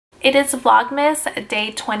It is Vlogmas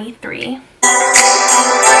day 23.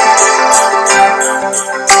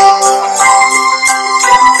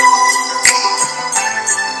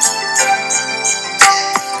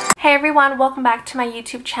 Hey everyone, welcome back to my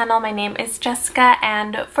YouTube channel. My name is Jessica,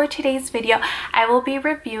 and for today's video I will be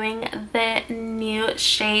reviewing the new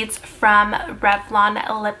shades from Revlon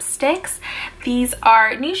lipsticks. These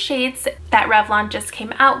are new shades that Revlon just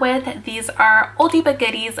came out with. These are oldie but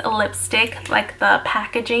goodies lipstick, like the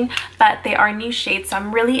packaging, but they are new shades, so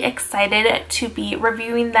I'm really excited to be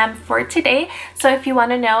reviewing them for today. So if you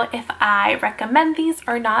want to know if I recommend these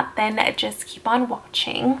or not, then just keep on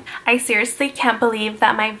watching. I seriously can't believe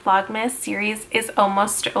that my Vlogmas series is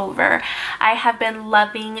almost over. I have been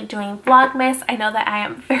loving doing Vlogmas. I know that I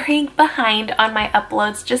am very behind on my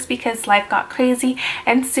uploads just because life got crazy,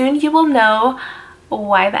 and soon you will know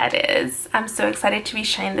why that is. I'm so excited to be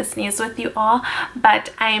sharing this news with you all,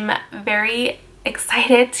 but I'm very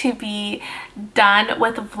excited to be done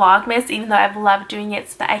with Vlogmas, even though I've loved doing it,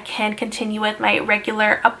 so that I can continue with my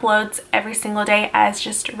regular uploads every single day as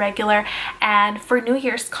just regular. And for New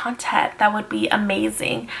Year's content, that would be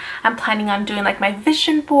amazing. I'm planning on doing like my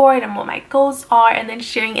vision board and what my goals are, and then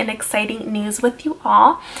sharing an exciting news with you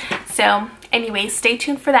all. So anyway, stay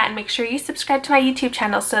tuned for that, and make sure you subscribe to my YouTube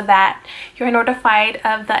channel so that you're notified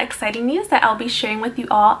of the exciting news that I'll be sharing with you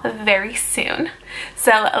all very soon.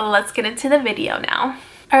 So let's get into the video now.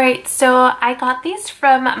 Alright, so I got these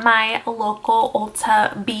from my local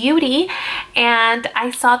Ulta Beauty, and I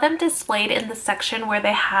saw them displayed in the section where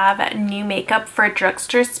they have new makeup for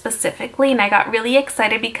drugstores specifically, and I got really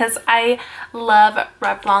excited because I love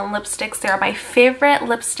Revlon lipsticks. They're my favorite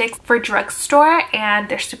lipsticks for drugstore, and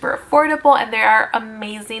they're super affordable, and they are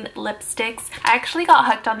amazing lipsticks. I actually got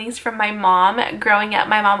hooked on these from my mom. Growing up,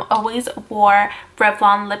 my mom always wore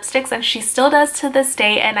Revlon lipsticks, and she still does to this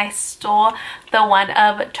day, and I stole the one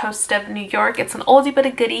of Toast of New York. It's an oldie but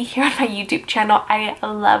a goodie here on my YouTube channel. I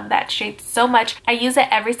love that shade so much. I use it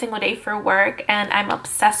every single day for work, and I'm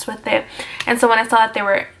obsessed with it. And so when I saw that there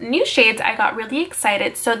were new shades, I got really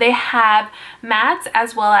excited. So they have mattes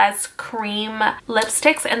as well as cream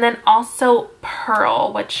lipsticks, and then also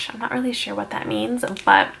pearl, which I'm not really sure what that means,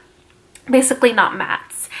 but basically not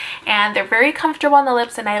mattes. And they're very comfortable on the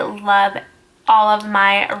lips, and I love all of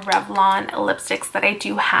my Revlon lipsticks that I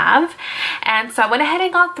do have. And so I went ahead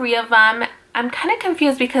and got 3 of them. I'm kind of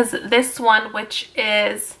confused because this one, which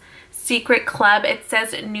is Secret Club, it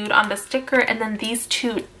says nude on the sticker, and then these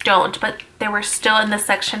two don't, but they were still in the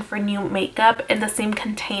section for new makeup in the same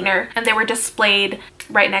container, and they were displayed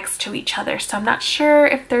right next to each other. So I'm not sure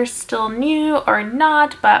if they're still new or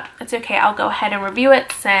not, but it's okay. I'll go ahead and review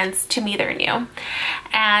it since to me they're new.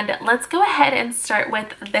 And let's go ahead and start with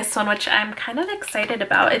this one, which I'm kind of excited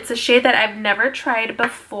about. It's a shade that I've never tried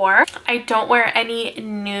before. I don't wear any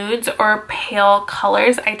nudes or pale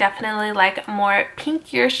colors. I definitely like more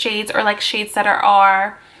pinkier shades, or like shades that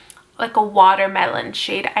are like a watermelon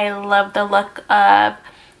shade. I love the look of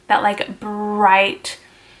that, like bright,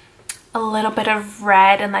 a little bit of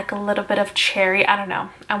red and like a little bit of cherry. I don't know,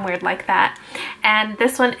 I'm weird like that. And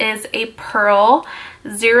this one is a Pearl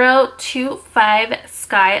 025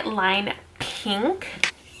 Skyline Pink.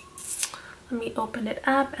 Let me open it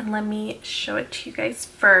up and let me show it to you guys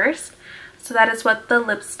first. So that is what the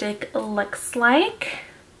lipstick looks like.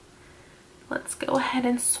 Let's go ahead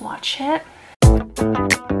and swatch it.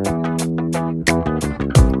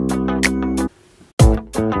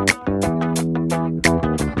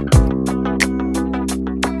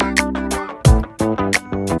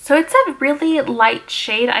 So it's a really light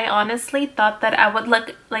shade. I honestly thought that I would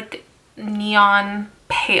look like neon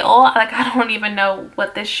pale. Like, I don't even know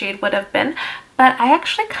what this shade would have been, but I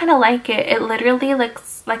actually kind of like it. It literally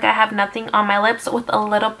looks like I have nothing on my lips with a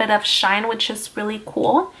little bit of shine, which is really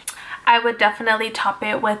cool. I would definitely top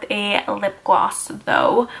it with a lip gloss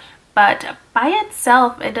though, but by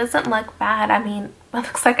itself it doesn't look bad. I mean, it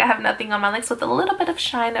looks like I have nothing on my lips with a little bit of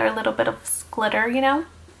shine or a little bit of glitter, you know,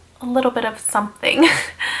 a little bit of something.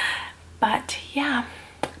 But yeah,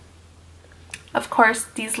 of course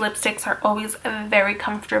these lipsticks are always very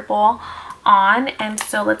comfortable on, and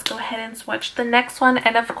so let's go ahead and swatch the next one.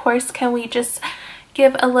 And of course, can we just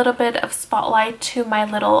give a little bit of spotlight to my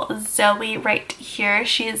little Zoe right here.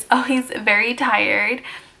 She's always very tired.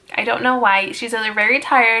 I don't know why. She's either very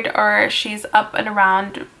tired or she's up and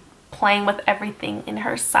around playing with everything in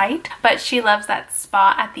her sight, but she loves that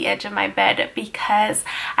spot at the edge of my bed because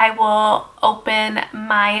I will open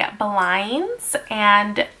my blinds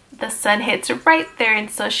and the sun hits right there, and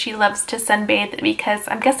so she loves to sunbathe because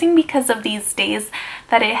I'm guessing because of these days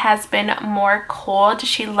that it has been more cold.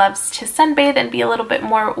 She loves to sunbathe and be a little bit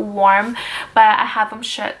more warm, but I have them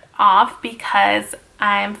shut off because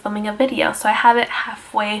I'm filming a video, so I have it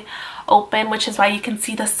halfway open, which is why you can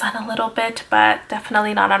see the sun a little bit, but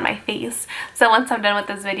definitely not on my face. So once I'm done with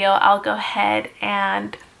this video, I'll go ahead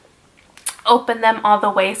and open them all the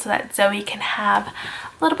way so that Zoe can have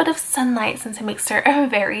a little bit of sunlight, since it makes her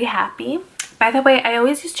very happy. By the way, I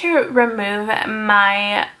always used to remove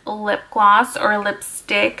my lip gloss or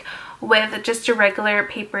lipstick with just a regular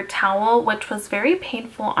paper towel, which was very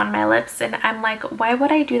painful on my lips, and I'm like, why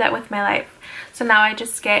would I do that with my life? So now I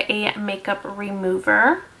just get a makeup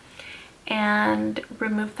remover and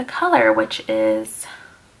remove the color, which is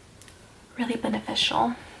really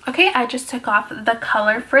beneficial. Okay, I just took off the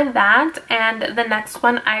color for that, and the next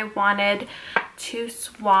one I wanted to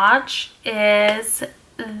swatch is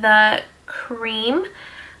the Cream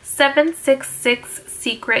 766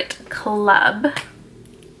 Secret Club.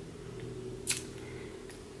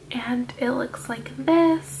 And it looks like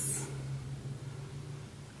this.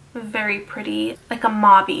 Very pretty, like a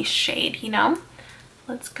mauve-y shade, you know?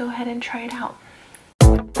 Let's go ahead and try it out.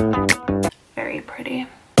 Very pretty.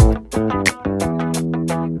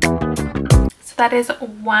 So that is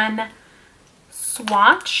one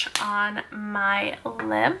swatch on my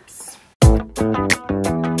lips.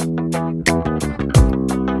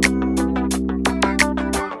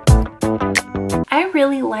 I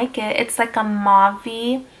really like it. It's like a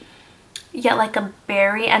mauve-y, yet like a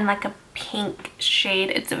berry and like a pink shade.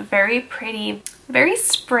 It's very pretty, very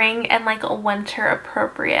spring and like a winter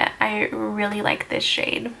appropriate. I really like this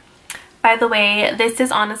shade. By the way, this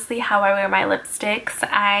is honestly how I wear my lipsticks.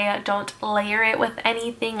 I don't layer it with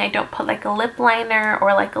anything. I don't put like a lip liner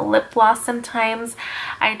or like a lip gloss sometimes.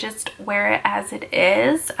 I just wear it as it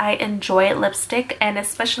is. I enjoy lipstick, and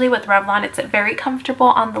especially with Revlon, it's very comfortable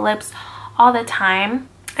on the lips all the time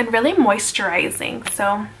and really moisturizing.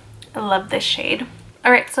 So I love this shade.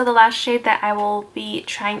 Alright, so the last shade that I will be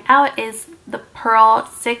trying out is the Pearl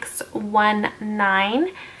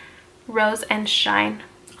 619 Rose and Shine.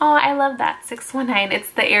 Oh, I love that, 619. It's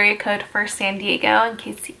the area code for San Diego, in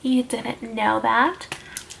case you didn't know that,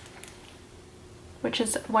 which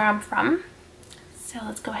is where I'm from. So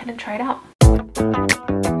let's go ahead and try it out.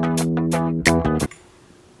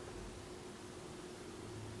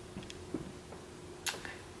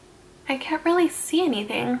 I can't really see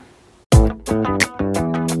anything.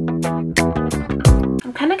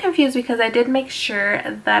 I'm kind of confused because I did make sure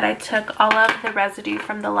that I took all of the residue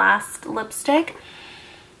from the last lipstick,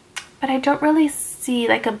 but I don't really see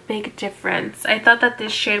like a big difference. I thought that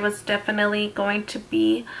this shade was definitely going to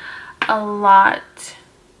be a lot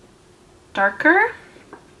darker,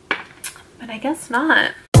 but I guess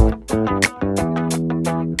not.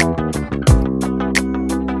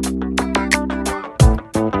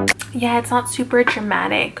 Yeah, it's not super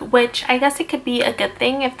dramatic, which I guess it could be a good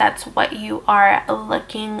thing if that's what you are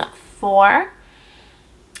looking for.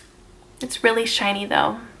 It's really shiny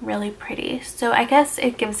though, really pretty. So I guess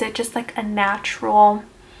it gives it just like a natural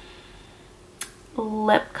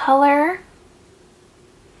lip color.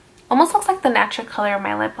 Almost looks like the natural color of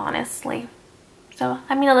my lip, honestly. So,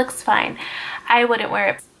 I mean, it looks fine. I wouldn't wear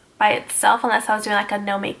it by itself unless I was doing like a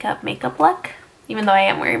no makeup look. Even though I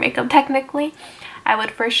am wearing makeup technically. I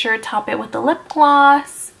would for sure top it with a lip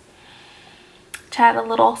gloss to add a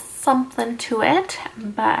little something to it.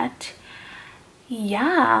 But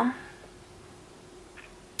yeah,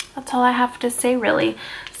 that's all I have to say really.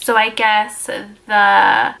 So I guess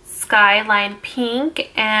the Skyline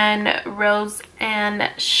Pink and Rose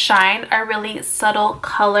and Shine are really subtle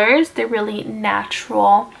colors. They're really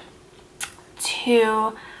natural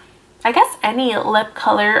to, I guess, any lip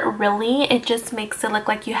color really. It just makes it look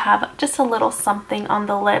like you have just a little something on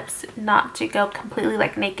the lips, not to go completely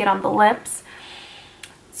like naked on the lips.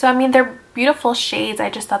 So I mean, they're beautiful shades. I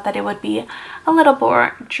just thought that it would be a little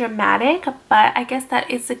more dramatic, but I guess that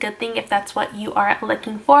is a good thing if that's what you are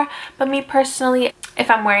looking for. But me personally, if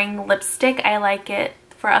I'm wearing lipstick, I like it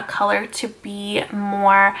for a color to be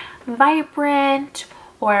more vibrant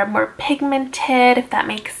or more pigmented, if that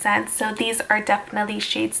makes sense. So these are definitely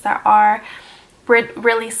shades that are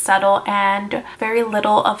really subtle and very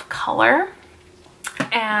little of color.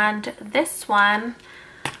 And this one,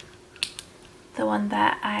 the one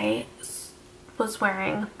that I was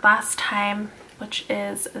wearing last time, which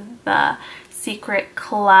is the Secret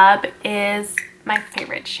Club, is my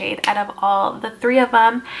favorite shade out of all the three of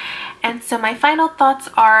them. And so my final thoughts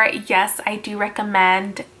are, yes, I do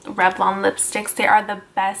recommend Revlon lipsticks. They are the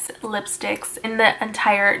best lipsticks in the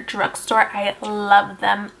entire drugstore. I love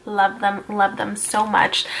them, love them, love them so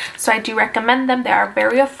much. So I do recommend them. They are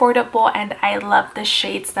very affordable and I love the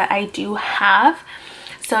shades that I do have.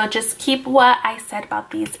 So just keep what I said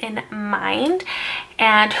about these in mind.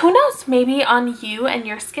 And who knows, maybe on you and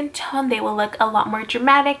your skin tone, they will look a lot more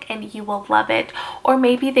dramatic and you will love it. Or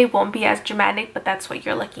maybe they won't be as dramatic, but that's what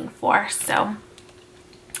you're looking for. So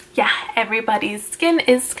yeah, everybody's skin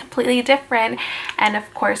is completely different. And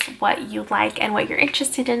of course, what you like and what you're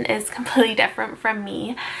interested in is completely different from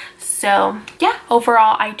me. So yeah,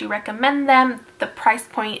 overall, I do recommend them. The price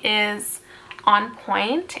point is on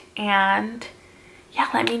point, and yeah,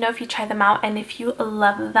 let me know if you try them out and if you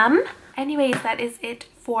love them. Anyways, that is it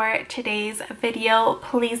for today's video.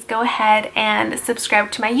 Please go ahead and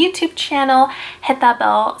subscribe to my YouTube channel, hit that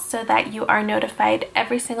bell so that you are notified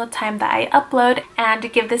every single time that I upload,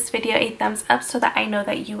 and give this video a thumbs up so that I know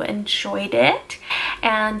that you enjoyed it.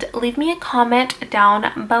 And leave me a comment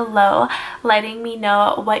down below letting me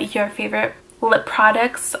know what your favorite lip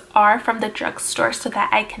products are from the drugstore so that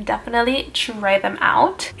I can definitely try them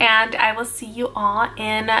out. And I will see you all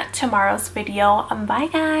in tomorrow's video. Bye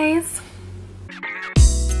guys.